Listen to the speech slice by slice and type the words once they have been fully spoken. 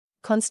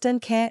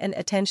constant care and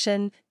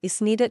attention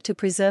is needed to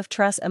preserve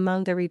trust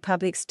among the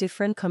Republic's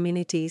different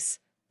communities,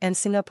 and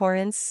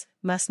Singaporeans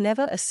must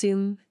never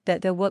assume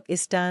that the work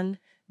is done,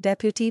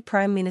 Deputy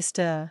Prime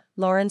Minister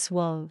Lawrence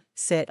Wong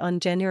said on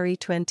January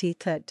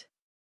 23.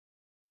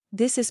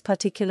 This is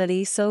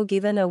particularly so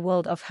given a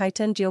world of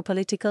heightened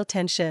geopolitical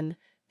tension,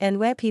 and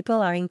where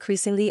people are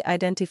increasingly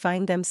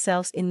identifying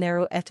themselves in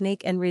narrow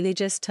ethnic and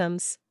religious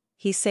terms,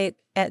 he said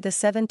at the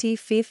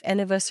 75th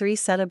anniversary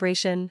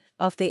celebration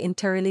of the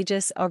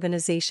interreligious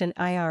organization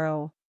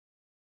IRO.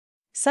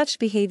 Such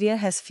behavior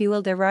has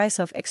fueled the rise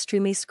of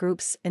extremist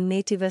groups and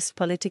nativist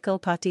political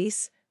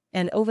parties,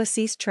 an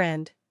overseas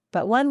trend,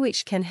 but one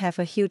which can have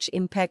a huge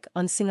impact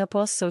on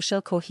Singapore's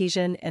social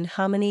cohesion and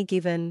harmony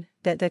given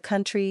that the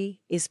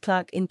country is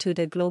plugged into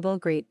the global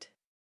grid.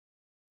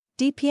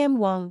 DPM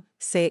Wong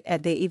said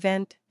at the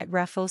event at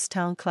Raffles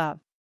Town Club.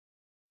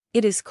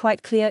 It is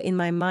quite clear in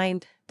my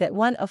mind that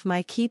one of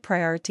my key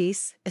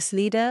priorities as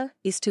leader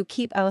is to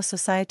keep our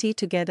society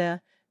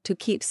together, to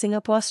keep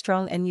Singapore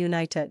strong and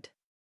united.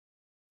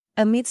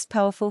 Amidst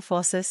powerful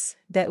forces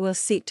that will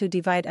seek to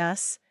divide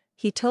us,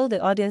 he told the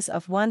audience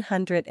of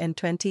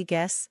 120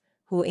 guests,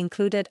 who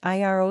included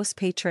IRO's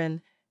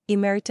patron,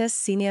 Emeritus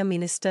Senior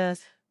Minister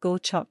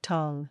Goh Chok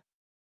Tong,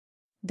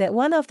 that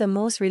one of the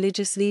most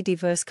religiously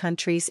diverse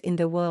countries in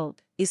the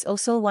world is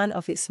also one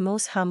of its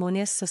most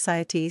harmonious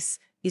societies,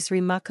 is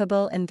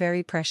remarkable and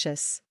very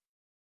precious.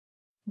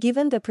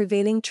 Given the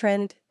prevailing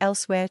trend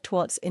elsewhere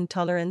towards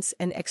intolerance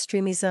and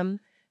extremism,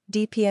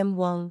 DPM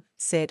Wong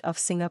said of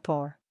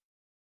Singapore.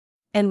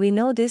 And we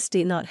know this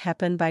did not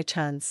happen by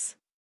chance.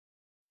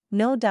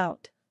 No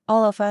doubt,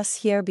 all of us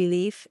here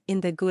believe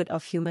in the good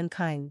of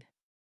humankind.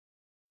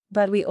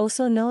 But we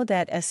also know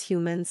that as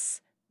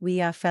humans, we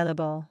are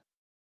fallible.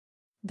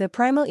 The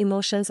primal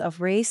emotions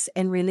of race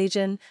and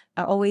religion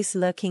are always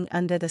lurking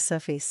under the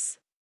surface.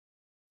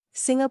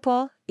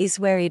 Singapore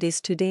is where it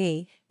is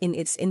today, in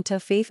its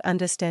interfaith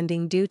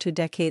understanding due to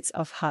decades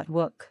of hard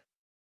work,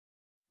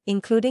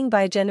 including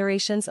by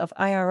generations of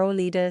IRO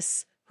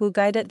leaders who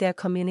guided their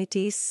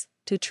communities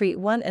to treat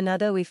one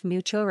another with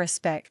mutual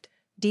respect,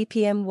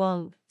 DPM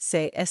Wong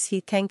said as he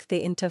thanked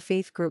the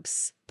interfaith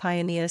groups,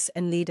 pioneers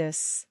and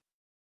leaders.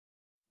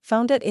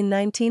 Founded in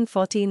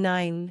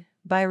 1949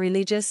 by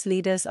religious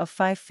leaders of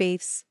 5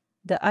 faiths,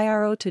 the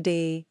IRO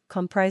today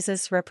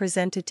comprises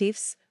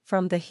representatives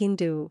from the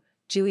Hindu,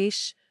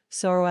 Jewish,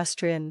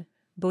 Zoroastrian,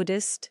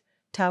 Buddhist,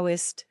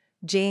 Taoist,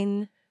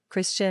 Jain,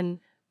 Christian,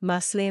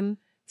 Muslim,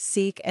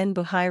 Sikh and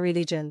Baha'i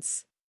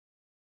religions.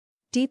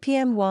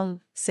 DPM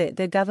Wong said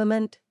the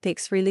government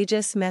takes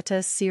religious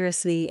matters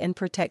seriously and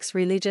protects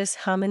religious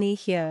harmony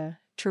here,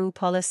 through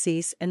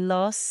policies and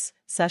laws,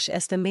 such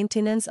as the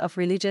Maintenance of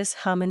Religious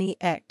Harmony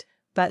Act,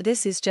 but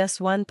this is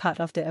just one part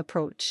of the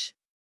approach.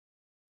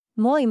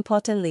 More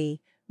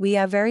importantly, we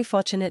are very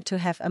fortunate to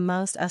have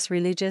amongst us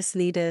religious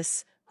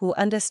leaders who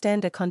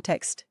understand the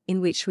context in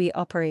which we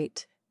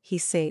operate, he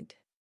said.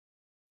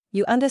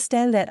 You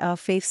understand that our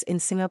faiths in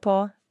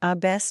Singapore are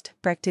best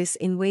practiced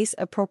in ways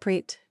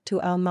appropriate to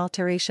our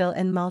multiracial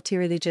and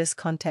multireligious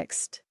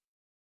context.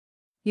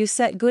 You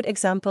set good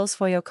examples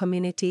for your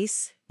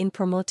communities in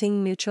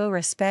promoting mutual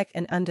respect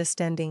and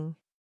understanding.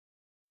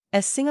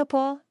 As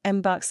Singapore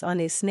embarks on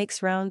its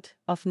next round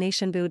of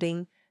nation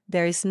building,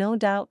 there is no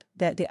doubt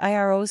that the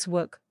IRO's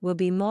work will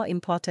be more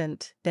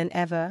important than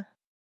ever.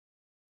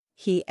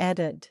 He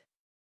added.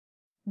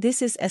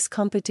 This is as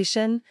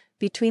competition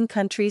between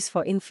countries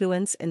for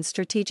influence and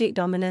strategic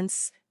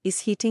dominance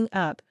is heating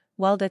up,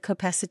 while the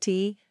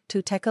capacity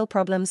to tackle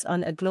problems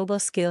on a global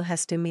scale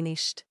has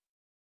diminished.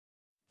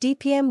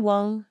 DPM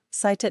Wong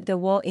cited the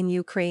war in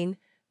Ukraine,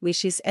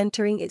 which is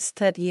entering its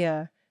 3rd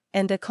year,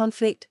 and the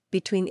conflict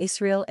between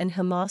Israel and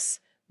Hamas,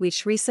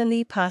 which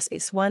recently passed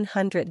its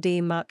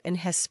 100-day mark and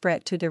has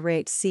spread to the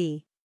Red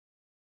Sea.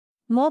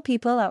 More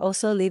people are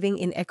also living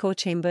in echo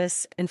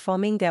chambers and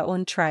forming their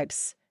own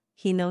tribes,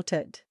 he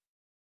noted.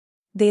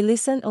 They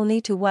listen only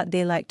to what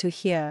they like to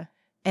hear,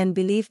 and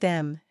believe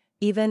them,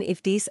 even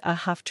if these are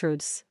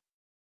half-truths.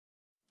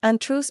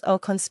 Untruths or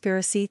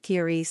conspiracy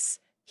theories,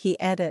 he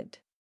added.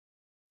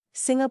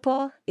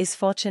 Singapore is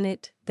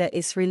fortunate that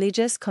its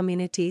religious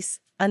communities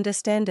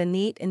understand the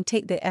need and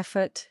take the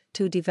effort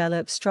to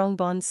develop strong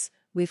bonds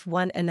with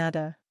one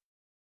another.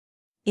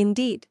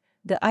 Indeed,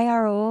 the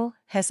IRO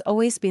has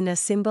always been a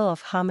symbol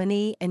of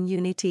harmony and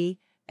unity,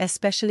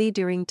 especially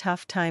during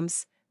tough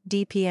times,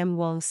 DPM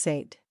Wong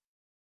said.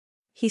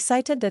 He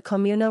cited the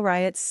communal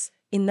riots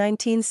in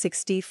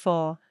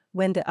 1964,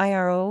 when the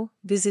IRO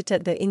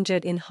visited the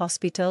injured in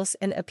hospitals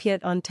and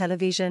appeared on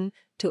television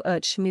to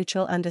urge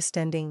mutual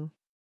understanding.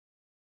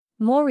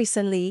 More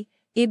recently,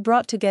 it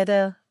brought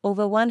together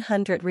over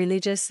 100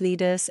 religious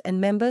leaders and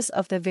members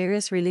of the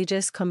various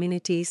religious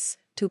communities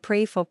to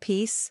pray for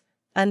peace,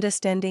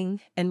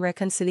 understanding, and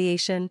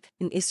reconciliation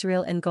in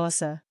Israel and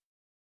Gaza.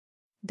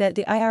 That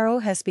the IRO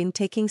has been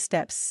taking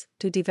steps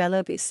to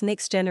develop its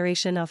next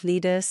generation of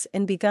leaders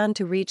and begun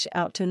to reach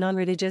out to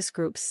non-religious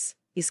groups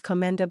is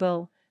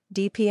commendable,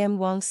 DPM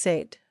Wong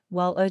said,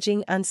 while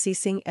urging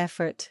unceasing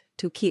effort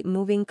to keep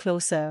moving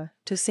closer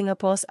to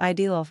Singapore's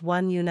ideal of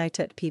one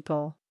united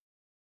people.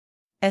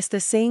 As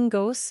the saying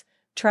goes,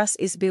 trust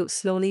is built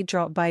slowly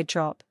drop by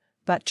drop,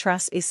 but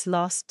trust is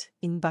lost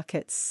in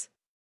buckets.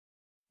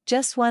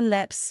 Just one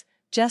lapse,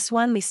 just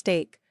one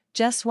mistake,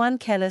 just one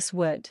careless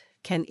word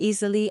can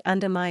easily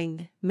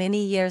undermine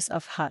many years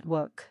of hard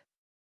work.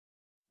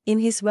 In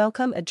his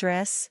welcome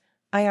address,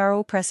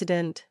 IRO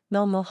President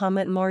Nur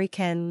Mohamed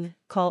Morikan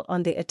called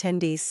on the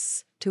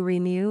attendees to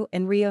renew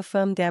and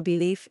reaffirm their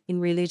belief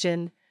in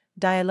religion,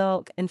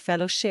 dialogue and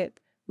fellowship,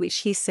 which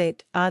he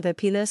said are the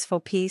pillars for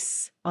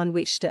peace on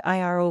which the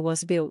IRO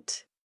was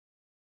built.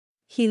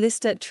 He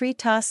listed 3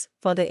 tasks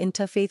for the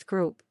interfaith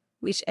group,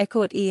 which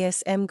echoed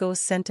ESMGO's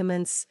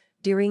sentiments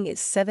during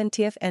its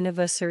 70th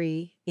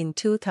anniversary in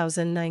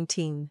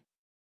 2019.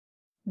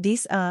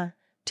 These are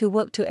to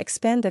work to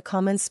expand the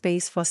common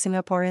space for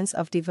Singaporeans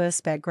of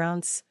diverse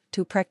backgrounds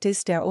to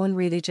practice their own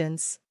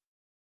religions.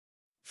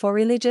 For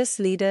religious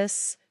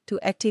leaders to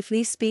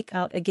actively speak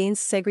out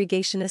against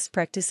segregationist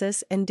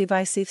practices and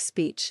divisive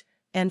speech,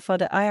 and for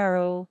the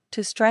IRO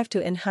to strive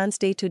to enhance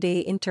day-to-day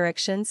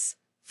interactions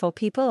for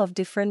people of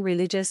different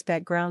religious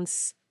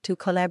backgrounds to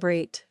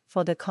collaborate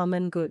for the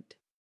common good.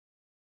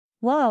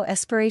 While our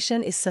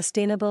aspiration is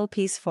sustainable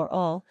peace for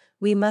all,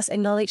 we must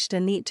acknowledge the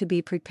need to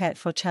be prepared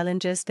for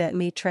challenges that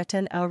may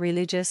threaten our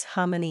religious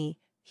harmony,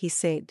 he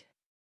said.